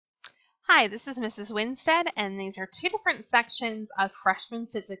Hi, this is Mrs. Winstead, and these are two different sections of freshman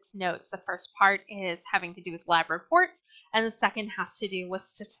physics notes. The first part is having to do with lab reports, and the second has to do with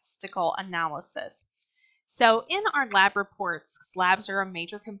statistical analysis. So in our lab reports, because labs are a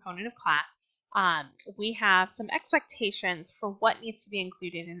major component of class, we have some expectations for what needs to be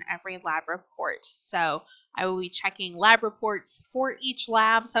included in every lab report. So I will be checking lab reports for each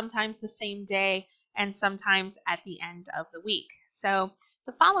lab, sometimes the same day, and sometimes at the end of the week. So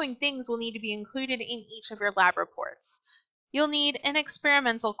the following things will need to be included in each of your lab reports. You'll need an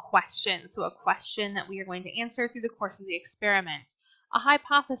experimental question, so a question that we are going to answer through the course of the experiment. A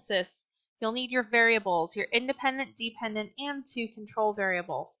hypothesis. You'll need your variables, your independent, dependent, and two control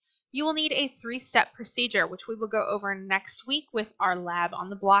variables. You will need a three-step procedure, which we will go over next week with our lab on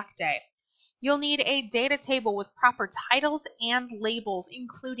the block day. You'll need a data table with proper titles and labels,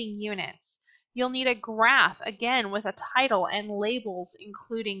 including units. You'll need a graph, again, with a title and labels,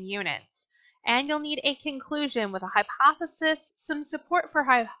 including units. And you'll need a conclusion with a hypothesis, some support for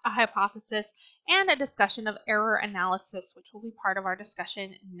a hypothesis, and a discussion of error analysis, which will be part of our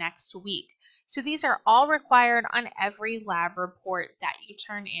discussion next week. So these are all required on every lab report that you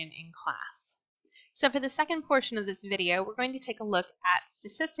turn in class. So for the second portion of this video, we're going to take a look at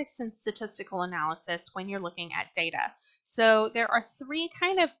statistics and statistical analysis when you're looking at data. So there are three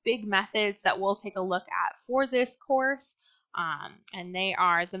kind of big methods that we'll take a look at for this course. And they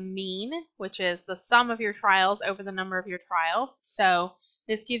are the mean, which is the sum of your trials over the number of your trials. So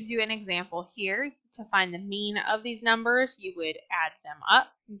this gives you an example here. To find the mean of these numbers, you would add them up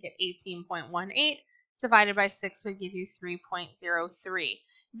and get 18.18. Divided by 6 would give you 3.03.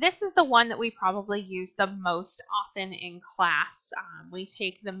 This is the one that we probably use the most often in class. We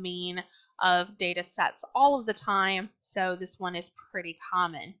take the mean of data sets all of the time, so this one is pretty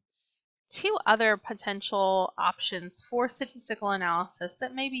common. Two other potential options for statistical analysis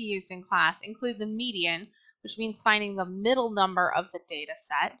that may be used in class include the median, which means finding the middle number of the data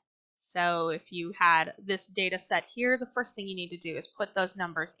set. So if you had this data set here, the first thing you need to do is put those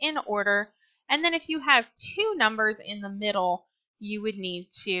numbers in order. And then if you have two numbers in the middle, you would need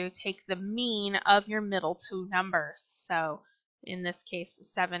to take the mean of your middle two numbers. So in this case,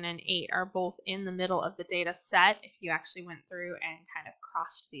 7 and 8 are both in the middle of the data set if you actually went through and kind of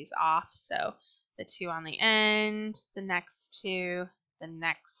crossed these off. So the 2 on the end, the next 2, the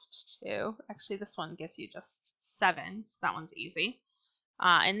next 2. Actually, this one gives you just 7, so that one's easy.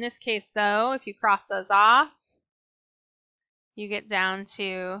 In this case, though, if you cross those off, you get down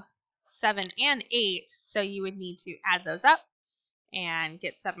to 7 and 8, so you would need to add those up and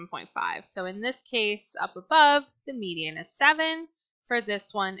get 7.5. So in this case, up above, the median is 7. For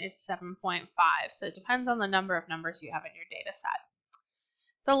this one, it's 7.5. So it depends on the number of numbers you have in your data set.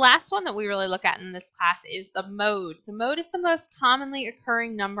 The last one that we really look at in this class is the mode. The mode is the most commonly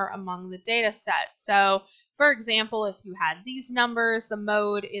occurring number among the data set. So for example, if you had these numbers, the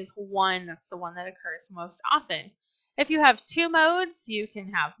mode is 1. That's the one that occurs most often. If you have two modes, you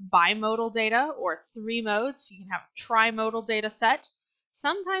can have bimodal data, or three modes, you can have trimodal data set.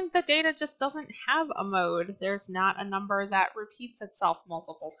 Sometimes the data just doesn't have a mode. There's not a number that repeats itself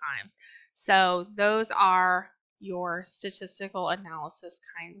multiple times. So those are your statistical analysis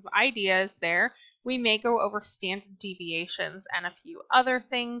kinds of ideas there. We may go over standard deviations and a few other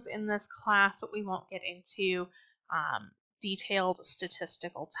things in this class, but we won't get into detailed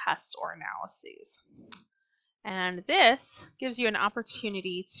statistical tests or analyses. And this gives you an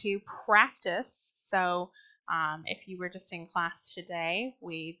opportunity to practice. So if you were just in class today,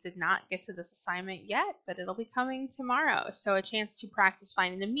 we did not get to this assignment yet, but it'll be coming tomorrow. So a chance to practice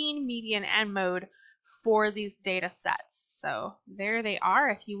finding the mean, median, and mode for these data sets. So there they are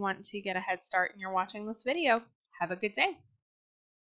if you want to get a head start and you're watching this video. Have a good day.